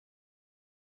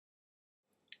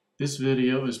This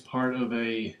video is part of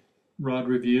a rod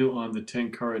review on the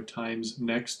Tenkara Times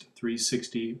NEXT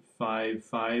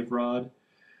 365.5 rod.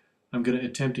 I'm going to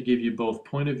attempt to give you both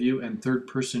point of view and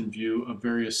third-person view of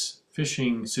various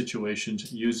fishing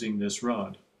situations using this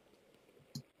rod.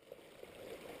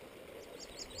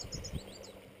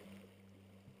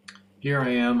 Here I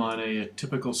am on a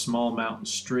typical small mountain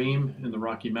stream in the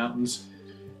Rocky Mountains.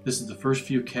 This is the first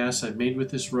few casts I've made with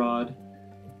this rod.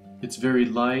 It's very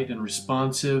light and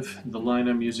responsive. The line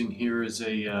I'm using here is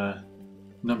a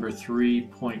number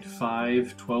 3.5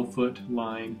 12-foot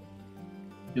line.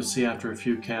 You'll see after a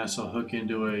few casts I'll hook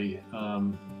into a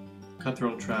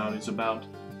cutthroat trout. It's about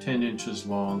 10 inches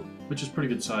long, which is pretty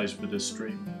good size for this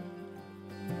stream.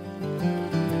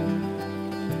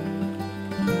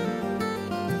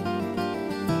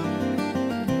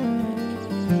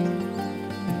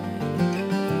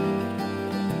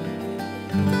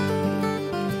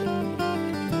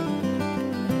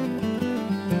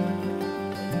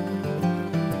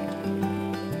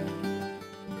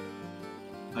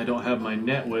 I don't have my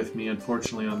net with me,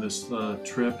 unfortunately, on this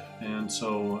trip, and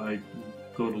so I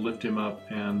go to lift him up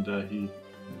and he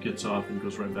gets off and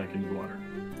goes right back into the water,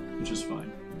 which is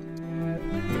fine.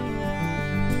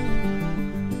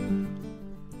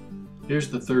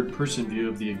 Here's the third-person view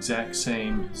of the exact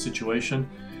same situation.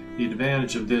 The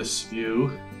advantage of this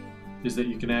view is that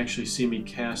you can actually see me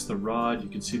cast the rod. You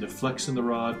can see the flex in the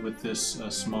rod with this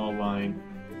small line.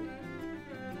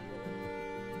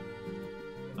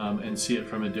 And see it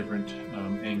from a different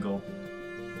angle.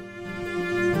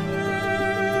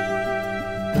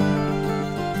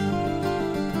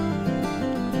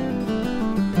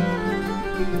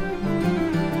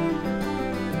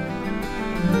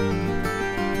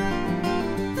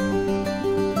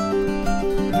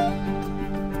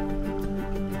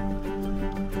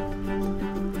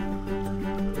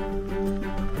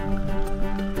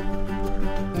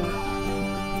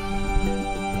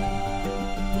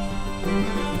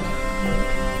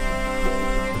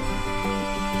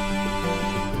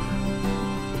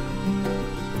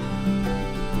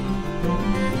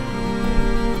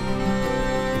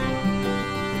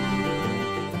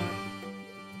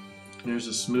 Here's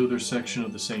a smoother section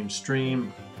of the same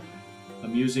stream.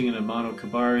 I'm using an Amano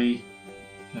Kabari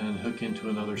and hook into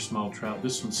another small trout.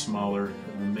 This one's smaller,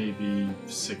 maybe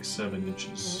 6-7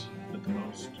 inches at the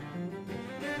most.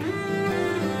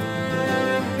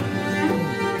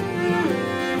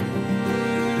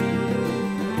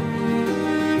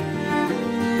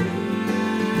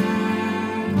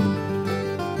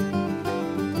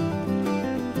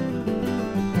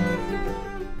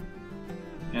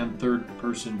 And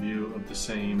third-person view of the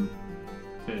same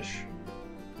fish.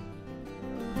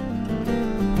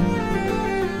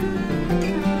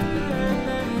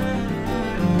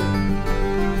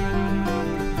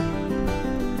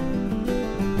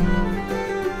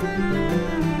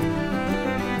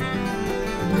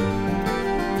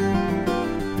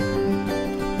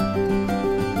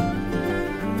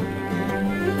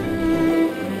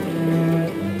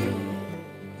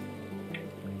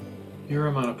 Here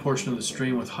I'm on a portion of the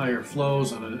stream with higher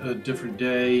flows on a different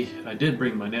day. I did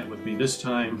bring my net with me this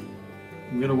time.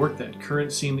 I'm going to work that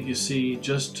current seam that you see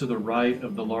just to the right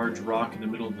of the large rock in the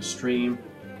middle of the stream.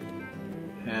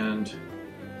 And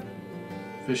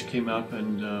fish came up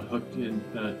and hooked in,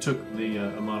 took the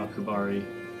Amano Kabari.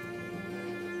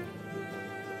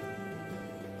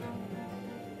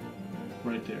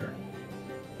 Right there.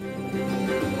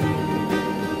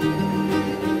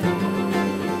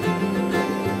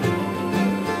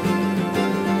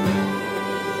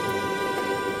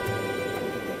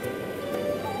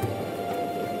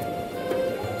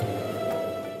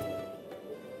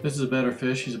 This is a better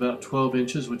fish. He's about 12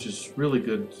 inches, which is really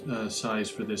good size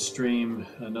for this stream.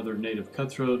 Another native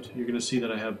cutthroat. You're going to see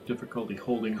that I have difficulty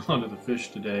holding onto the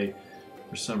fish today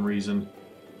for some reason.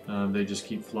 They just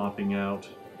keep flopping out,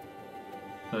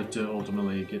 but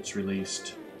ultimately it gets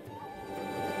released.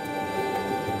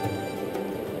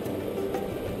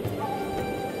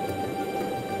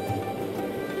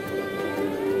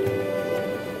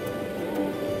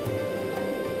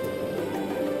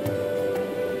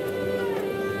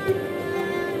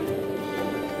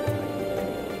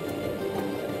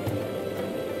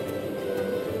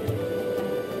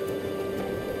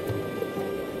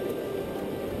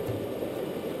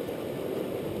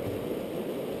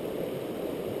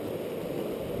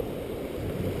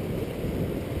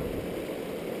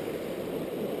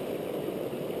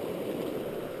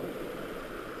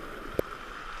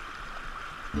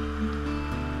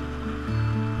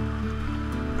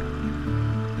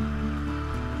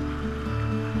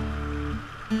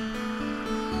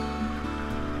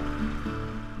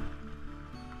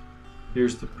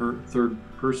 Here's the third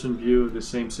person view of the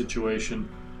same situation.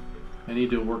 I need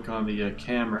to work on the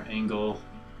camera angle,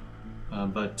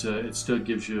 but it still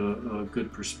gives you a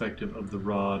good perspective of the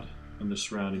rod and the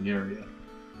surrounding area.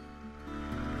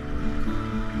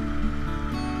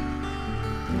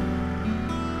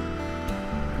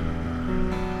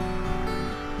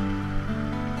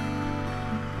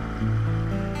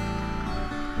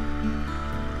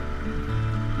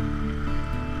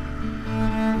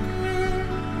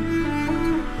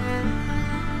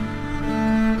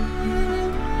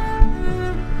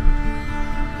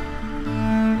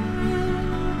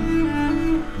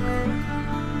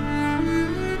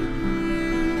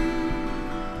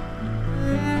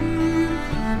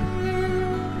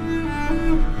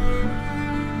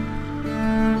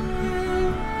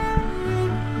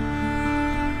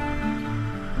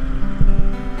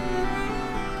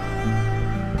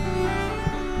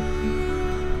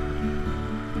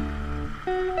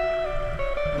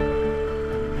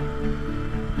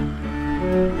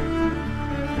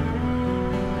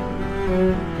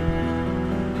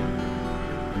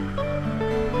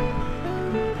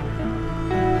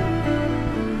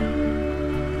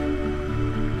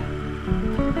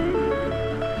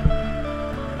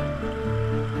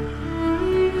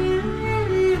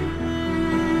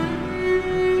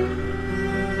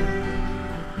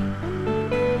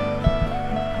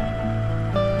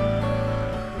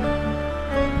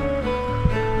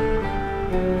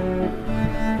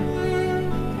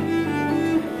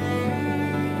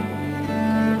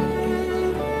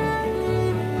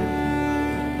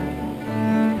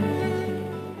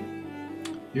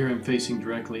 Here I'm facing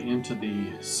directly into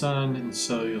the sun, and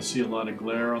so you'll see a lot of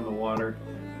glare on the water.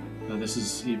 This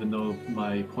is even though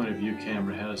my point of view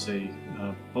camera has a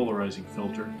polarizing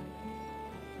filter.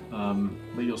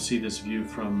 But you'll see this view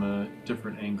from a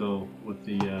different angle with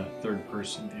the third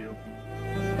person view.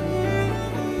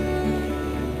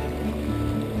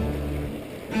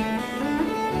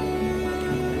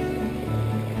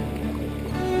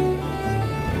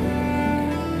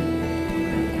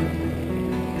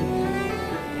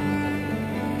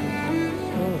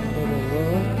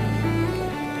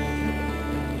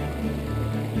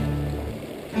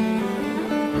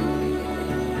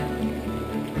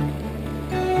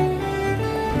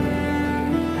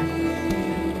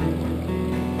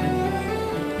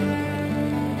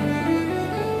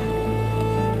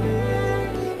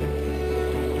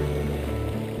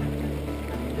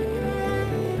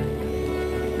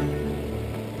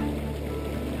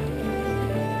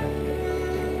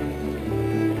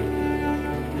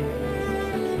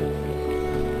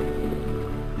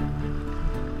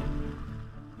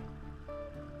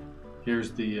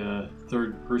 Here's the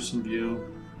third person view.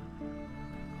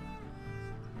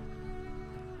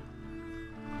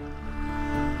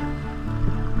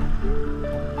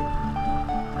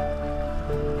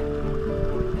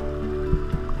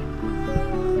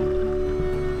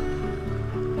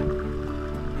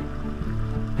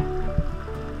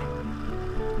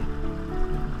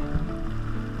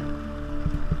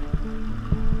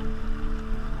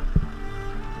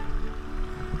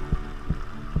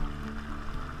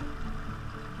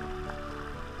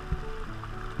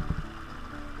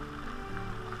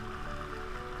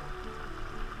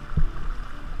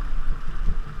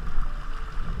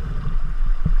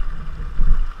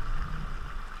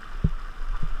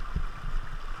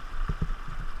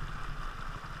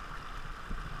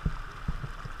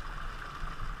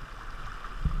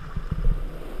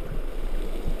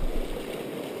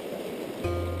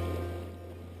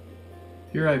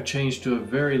 Here I've changed to a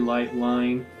very light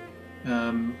line.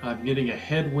 I'm getting a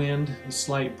headwind, a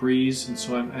slight breeze, and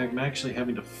so I'm actually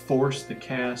having to force the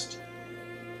cast,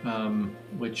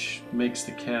 which makes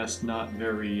the cast not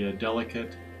very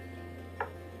delicate.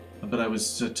 But I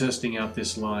was testing out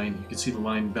this line. You can see the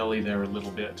line belly there a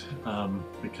little bit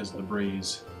because of the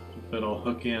breeze. But I'll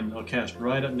hook in, I'll cast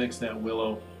right up next to that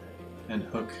willow and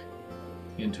hook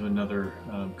into another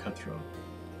cutthroat.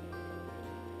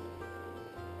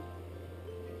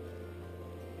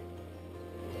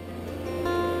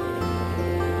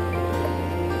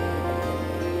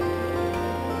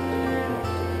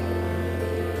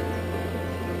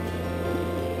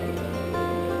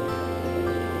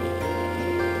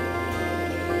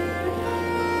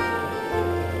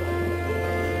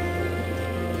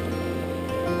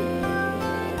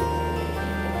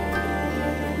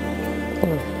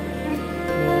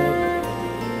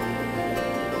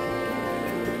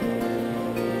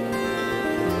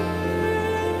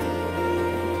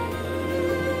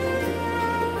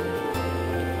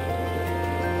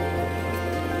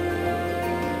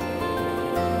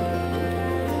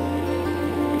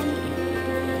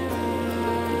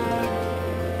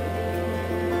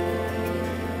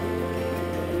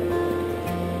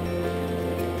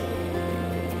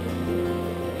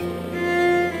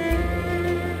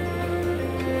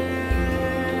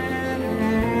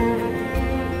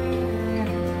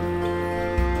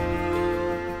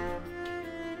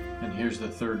 the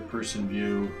third person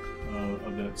view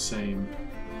of that same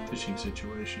fishing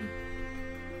situation.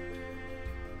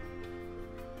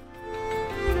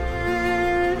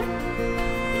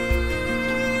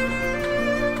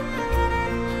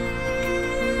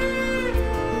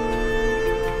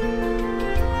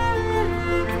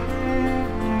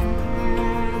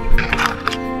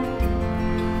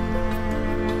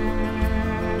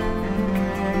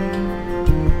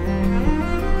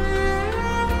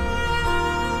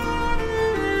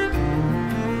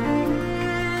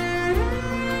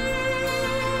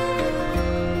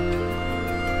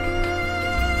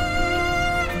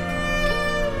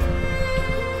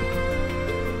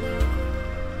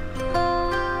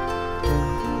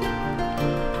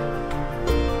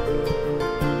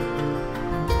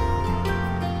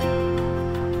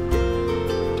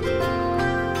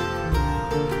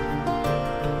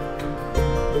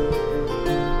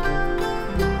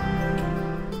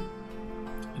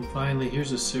 Finally,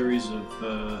 here's a series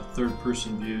of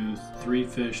third-person views, 3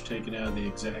 fish taken out of the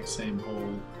exact same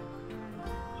hole,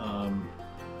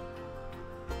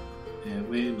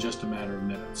 and in just a matter of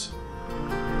minutes.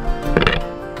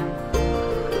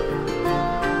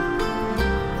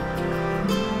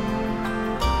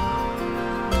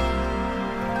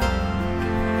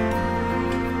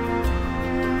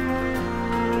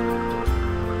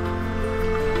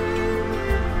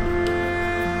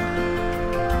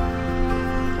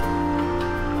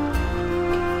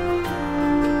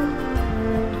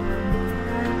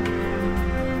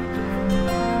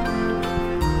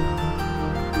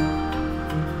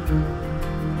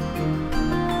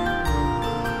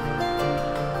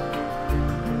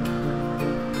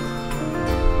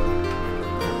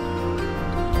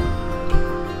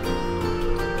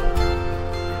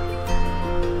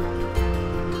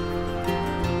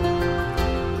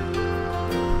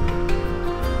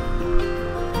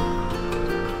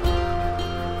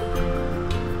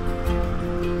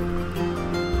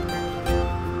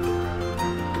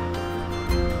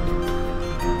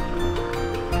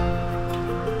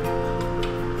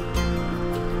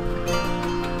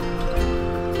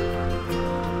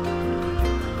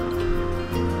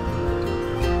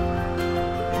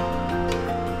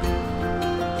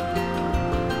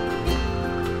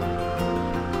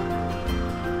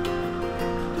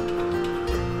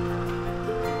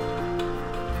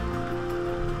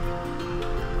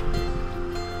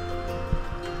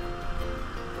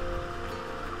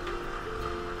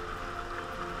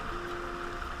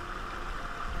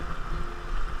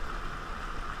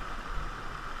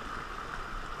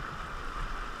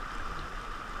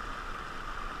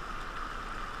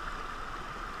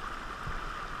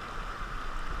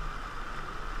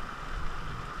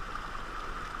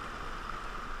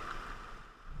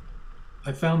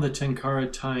 I found the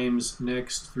Tenkara Times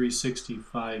NEXT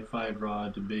 365.5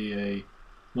 rod to be a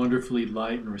wonderfully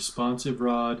light and responsive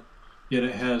rod, yet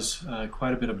it has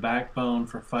quite a bit of backbone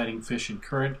for fighting fish in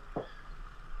current.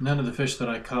 None of the fish that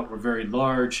I caught were very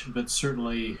large, but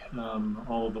certainly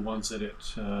all of the ones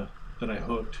that I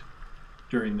hooked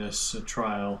during this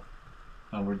trial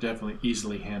were definitely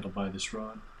easily handled by this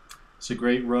rod. It's a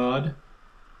great rod,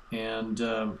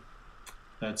 and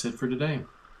that's it for today.